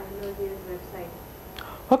versus Angular-based website?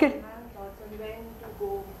 Okay. I have thoughts on when to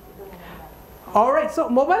go with the mobile app. All right, so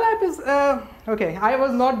mobile app is, okay, I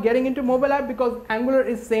was not getting into mobile app because Angular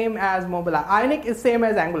is same as mobile app. Ionic is same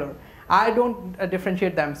as Angular. I don't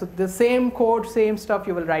differentiate them. So the same code, same stuff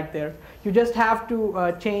you will write there. You just have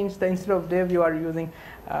to change the, instead of div, you are using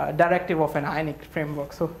directive of an Ionic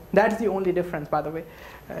framework. So that's the only difference, by the way.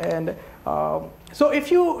 And so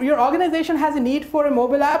if your organization has a need for a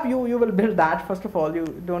mobile app, you will build that. First of all, you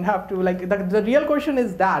don't have to, like, the real question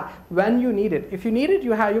is that when you need it. If you need it,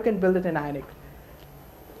 you can build it in Ionic.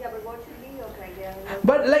 Yeah, but what should be your criteria?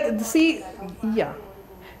 But like, see,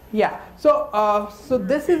 yeah. So so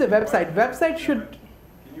this is a website. Website should.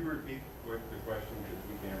 Can you repeat the question because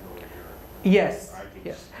we can't really hear? Yes.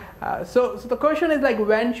 Yes. So the question is like,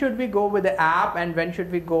 when should we go with the app and when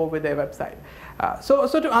should we go with a website? So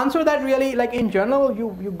to answer that, really, like in general,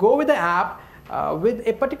 you go with the app with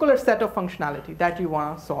a particular set of functionality that you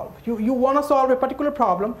want to solve. You want to solve a particular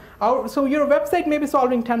problem. So your website may be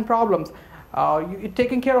solving 10 problems. You're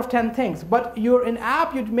taking care of 10 things. But you're in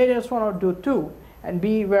app, you may just want to do 2 and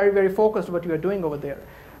be very, very focused what you are doing over there.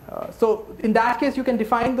 So in that case, you can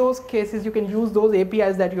define those cases. You can use those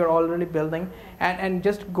APIs that you're already building and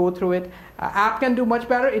just go through it. App can do much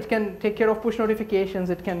better. It can take care of push notifications.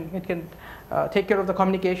 It can take care of the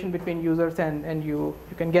communication between users and you.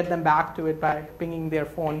 You can get them back to it by pinging their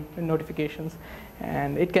phone notifications.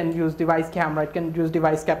 And it can use device camera. It can use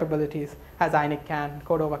device capabilities as Ionic can,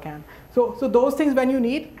 Cordova can. So those things, when you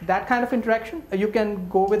need that kind of interaction, you can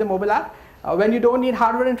go with a mobile app. When you don't need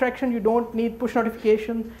hardware interaction, you don't need push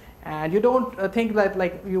notification, and you don't think that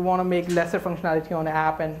like you want to make lesser functionality on the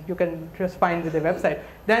app, and you can just find with the website.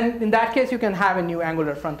 Then in that case, you can have a new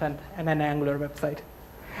Angular front end and an Angular website.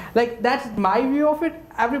 Like that's my view of it.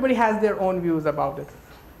 Everybody has their own views about it.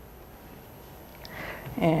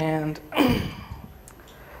 And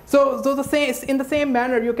so in the same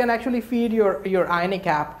manner, you can actually feed your Ionic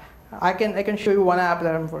app. I can show you one app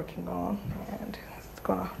that I'm working on, and it's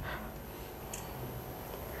gonna.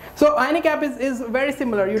 So Ionic app is very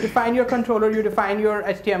similar. You define your controller, you define your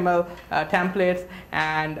HTML templates,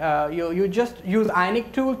 and you just use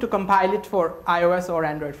Ionic tool to compile it for iOS or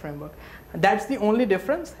Android framework. That's the only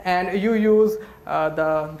difference. And you use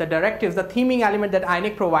the directives, the theming element that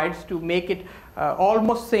Ionic provides to make it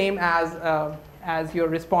almost same as your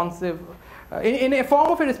responsive, in a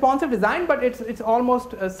form of a responsive design, but it's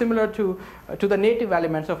almost similar to the native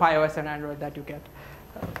elements of iOS and Android that you get.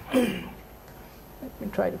 Let me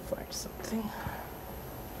try to find something.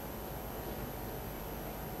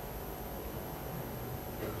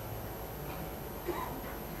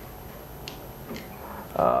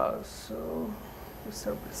 So the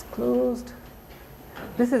server is closed.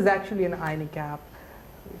 This is actually an Ionic app,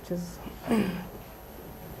 which is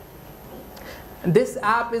this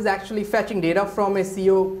app is actually fetching data from a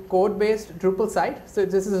CO code-based Drupal site. So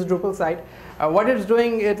this is a Drupal site. What it's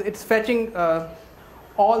doing is it's fetching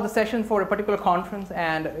all the sessions for a particular conference,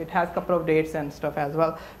 and it has a couple of dates and stuff as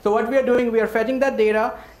well. So what we are doing, we are fetching that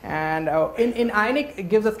data, and in Ionic, it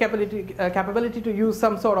gives us capability to use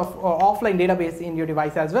some sort of offline database in your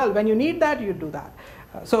device as well. When you need that, you do that.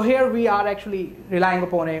 So here we are actually relying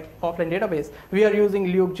upon a offline database. We are using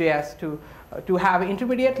Luke.js to have an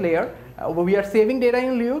intermediate layer. We are saving data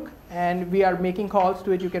in Luke, and we are making calls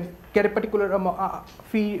to it. You can get a particular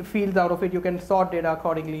fields out of it. You can sort data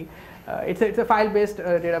accordingly. It's a file-based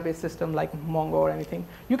database system like Mongo or anything.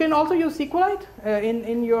 You can also use SQLite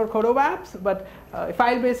in your Cordova apps, but a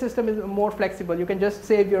file-based system is more flexible. You can just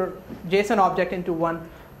save your JSON object into one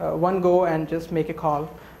go and just make a call.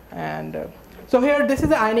 And so here, this is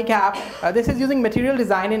the Ionic app. This is using material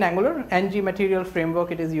design in Angular, ng material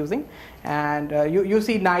framework it is using. And you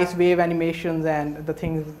see nice wave animations and the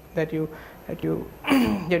things that you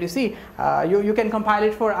see. You can compile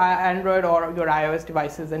it for Android or your iOS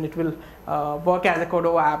devices, and it will work as a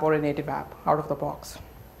Cordova app or a native app out of the box.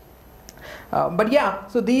 But yeah,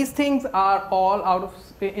 so these things are all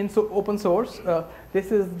open source.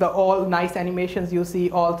 This is the all nice animations you see,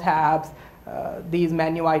 all tabs, these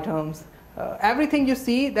menu items. Everything you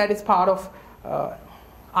see that is part of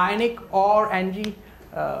Ionic or ng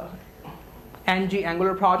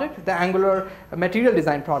Angular project, the Angular material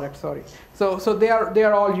design project, sorry. So they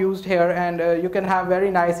are all used here, and you can have very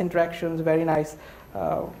nice interactions, very nice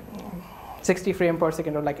 60 frame per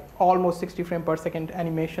second, or like almost 60 frame per second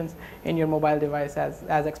animations in your mobile device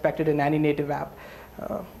as expected in any native app.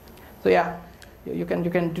 So yeah, you can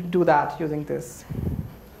do that using this.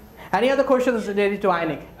 Any other questions related to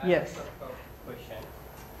Ionic? Yes. Question.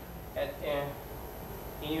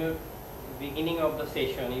 In your beginning of the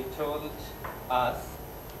session, you told us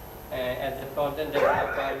as a front-end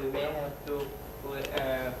developer, we may have to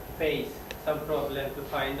face some problem to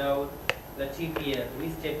find out the TPL,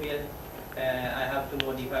 which TPL I have to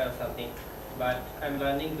modify or something. But I'm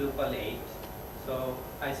learning Drupal 8. So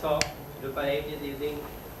I saw Drupal 8 is using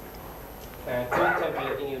tool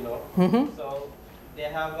templating, you know. Mm-hmm. So they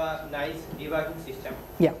have a nice debugging system.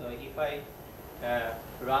 Yeah. So if I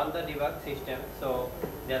run the debug system, so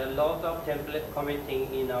there are a lot of template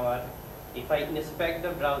commenting in our, if I inspect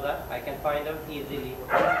the browser, I can find out easily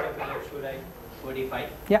which template should I modify,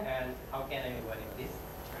 yeah, and how can I modify this.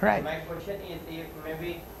 Right. My question is, if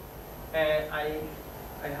maybe I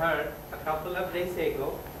heard a couple of days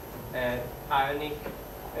ago Ionic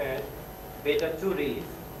beta 2 release,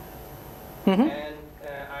 Mm-hmm. and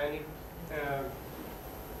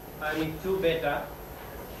Ionic 2 beta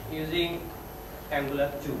using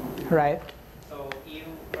Angular 2. Right. So you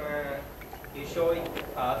showing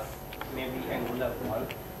us maybe Angular 1.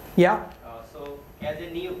 Yeah. So as a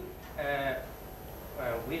new,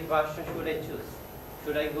 which version should I choose?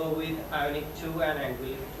 Should I go with Ionic 2 and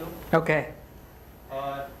Angular 2? Okay.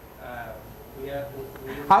 Or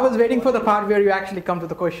I was waiting for the part where you actually come to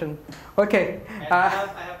the question. Okay. And I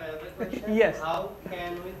have another question. Yes. How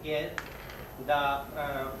can we get the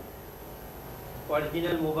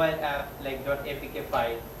original mobile app like .apk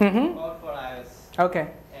file Mm-hmm. or for iOS Okay.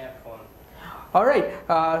 phone? All right.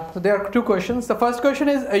 So there are two questions. The first question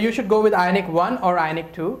is you should go with Ionic 1 or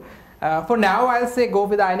Ionic 2. For now, I'll say go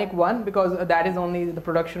with Ionic 1 because that is only the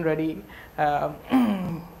production ready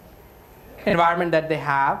environment that they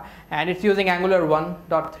have, and it's using Angular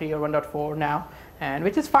 1.3 or 1.4 now, and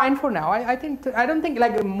which is fine for now. I don't think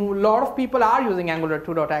like a lot of people are using Angular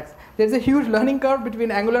 2.x. There's a huge learning curve between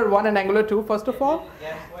Angular 1 and Angular 2 first of all.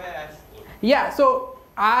 That's why I asked you. Yeah, so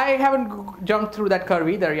I haven't jumped through that curve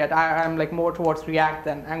either yet. I'm like more towards React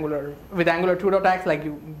than Angular. With Angular 2.x, like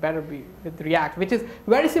you better be with React, which is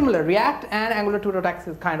very similar. React and Angular 2.x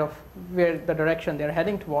is kind of where the direction they're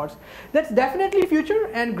heading towards. That's definitely future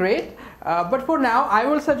and great. But for now, I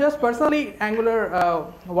will suggest personally Angular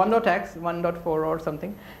 1.x, 1.4 or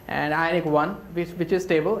something, and Ionic 1, which is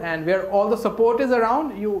stable and where all the support is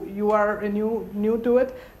around. You are new to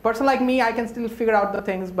it. Person like me, I can still figure out the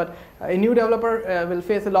things, but a new developer will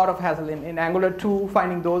face a lot of hassle in Angular 2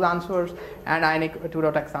 finding those answers and Ionic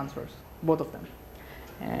 2.x answers, both of them.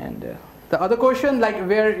 And the other question, like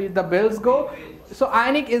where the builds go. So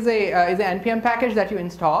Ionic is an npm package that you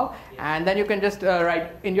install, and then you can just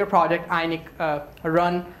write in your project Ionic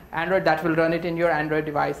run Android. That will run it in your Android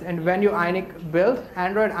device. And when you Ionic build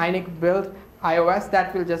Android, Ionic build iOS,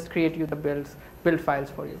 that will just create you the build files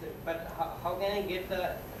for you. But how can I get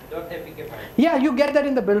the .apk file? Yeah, you get that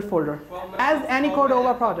in the build folder as any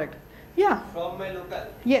Cordova project. Yeah. From my local?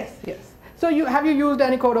 Yes. So have you used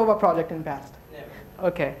any Cordova project in past? Never.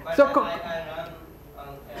 Okay. But So I run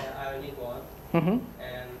on Ionic 1, mm-hmm.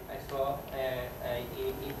 and I saw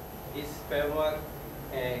this framework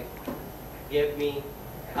gave me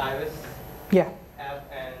iOS Yeah.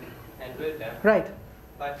 app and Android app. Right.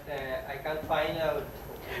 But I can't find out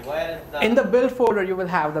where the... In the build folder, you will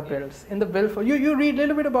have the builds. In the build folder, you read a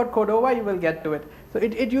little bit about Cordova, you will get to it. So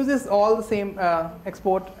it uses all the same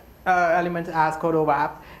export elements as Cordova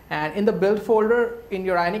app. And in the build folder in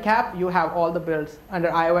your Ionic app, you have all the builds under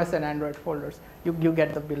iOS and Android folders. You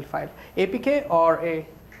get the build file, APK or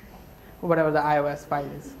whatever the iOS file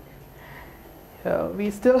is.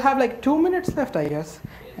 We still have like 2 minutes left, I guess.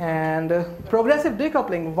 And progressive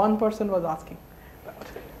decoupling, one person was asking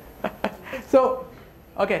about. So,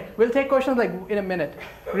 okay, we'll take questions like in a minute.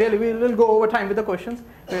 Really, we'll go over time with the questions.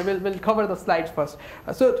 We'll cover the slides first.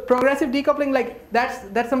 So progressive decoupling, like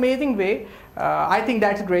that's amazing way. I think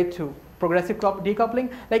that's great too. Progressive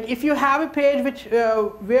decoupling. Like if you have a page which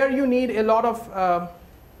where you need a lot of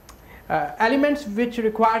elements which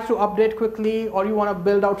requires to update quickly, or you want to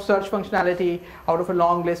build out search functionality out of a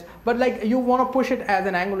long list, but like you want to push it as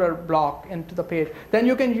an Angular block into the page, then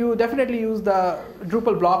you can definitely use the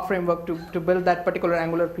Drupal block framework to build that particular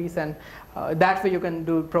Angular piece, and that way you can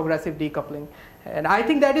do progressive decoupling. And I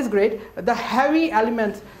think that is great. The heavy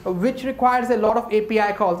elements which requires a lot of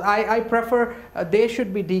API calls, I prefer they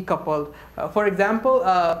should be decoupled. For example,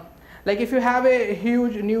 like if you have a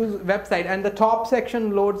huge news website and the top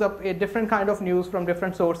section loads up a different kind of news from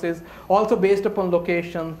different sources, also based upon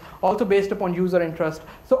location, also based upon user interest.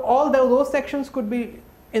 So all those sections could be,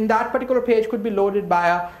 in that particular page, could be loaded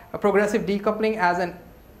by a progressive decoupling as an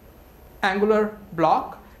Angular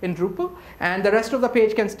block in Drupal, and the rest of the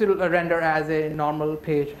page can still render as a normal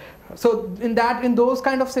page. So in those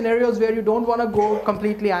kind of scenarios where you don't want to go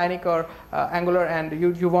completely Ionic or Angular, and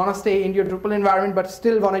you want to stay in your Drupal environment but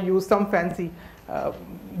still want to use some fancy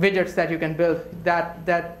widgets that you can build,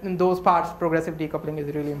 that in those parts progressive decoupling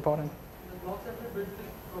is really important. The blocks that we built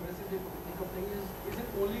with progressive decoupling,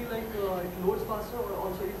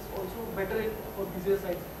 better it for busier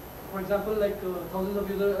sites? For example, like thousands of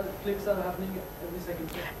user clicks are happening every second.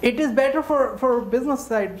 It is better for business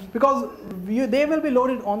sites because they will be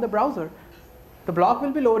loaded on the browser. The block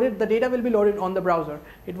will be loaded, the data will be loaded on the browser.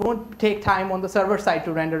 It won't take time on the server side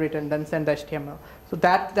to render it and then send the HTML. So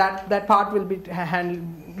that part will be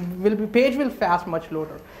handled, page will fast much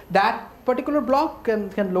later. That particular block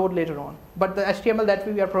can load later on. But the HTML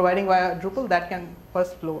that we are providing via Drupal, that can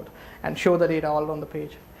first load and show the data all on the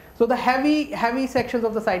page. So the heavy sections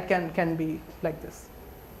of the site can be like this.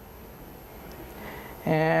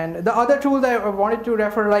 And the other tools I wanted to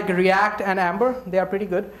refer, like React and Amber, they are pretty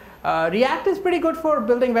good. React is pretty good for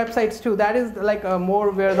building websites too. That is like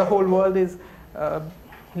more where the whole world is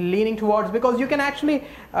leaning towards, because you can actually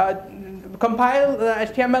compile the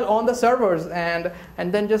HTML on the servers and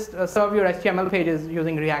then just serve your HTML pages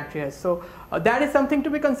using React.js. So that is something to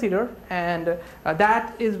be considered, and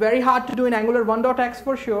that is very hard to do in Angular 1.x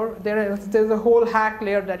for sure. There's a whole hack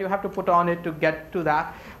layer that you have to put on it to get to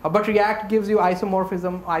that. But React gives you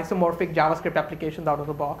isomorphic JavaScript applications out of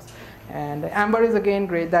the box. And Amber is again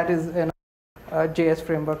great. That is an JS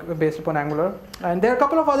framework based upon Angular. And there are a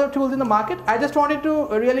couple of other tools in the market. I just wanted to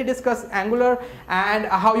really discuss Angular and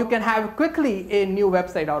how you can have quickly a new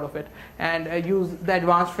website out of it, and use the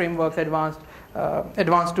advanced frameworks,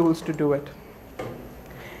 advanced tools to do it.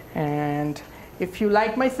 And if you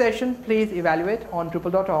like my session, please evaluate on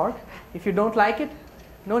Drupal.org. If you don't like it,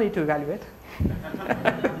 no need to evaluate.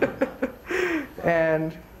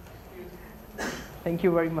 And thank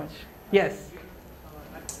you very much. Yes? Earlier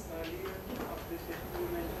of this session you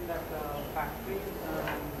mentioned that factories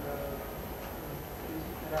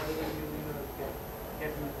rather than using a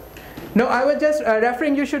get method. No, I was just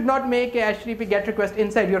referring you should not make a HTTP GET request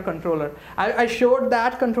inside your controller. I showed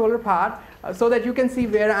that controller part so that you can see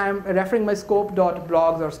where I'm referring my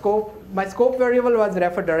scope.blogs or scope. My scope variable was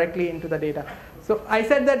referred directly into the data. So I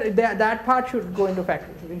said that that part should go into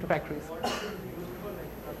factories.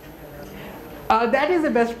 That is the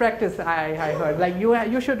best practice I heard. Like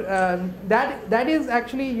you should that is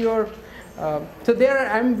actually your so there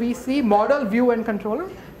are MVC, model, view, and controller.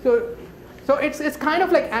 So it's kind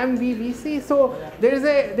of like MVVC. So there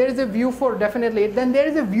is a view for definitely. Then there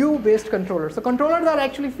is a view-based controller. So controllers are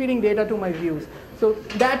actually feeding data to my views. So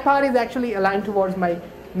that part is actually aligned towards my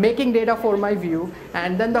making data for my view,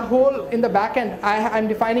 and then the whole in the back end I'm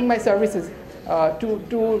defining my services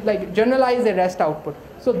to like generalize a REST output.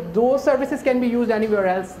 So those services can be used anywhere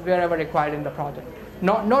else wherever required in the project.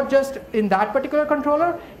 Not just in that particular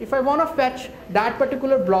controller. If I want to fetch that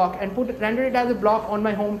particular block and render it as a block on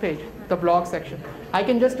my home page, the blog section, I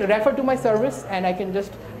can just refer to my service and I can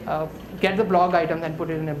just get the blog item and put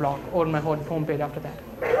it in a blog on my home page after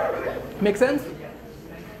that. Make sense?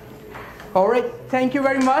 All right. Thank you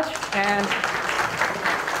very much. And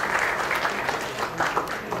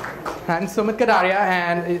I'm Sumit Kataria,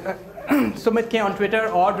 and Sumit K on Twitter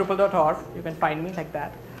or Drupal.org. You can find me like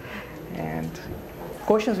that. And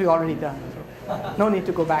questions we already done, so no need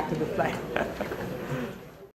to go back to the slide.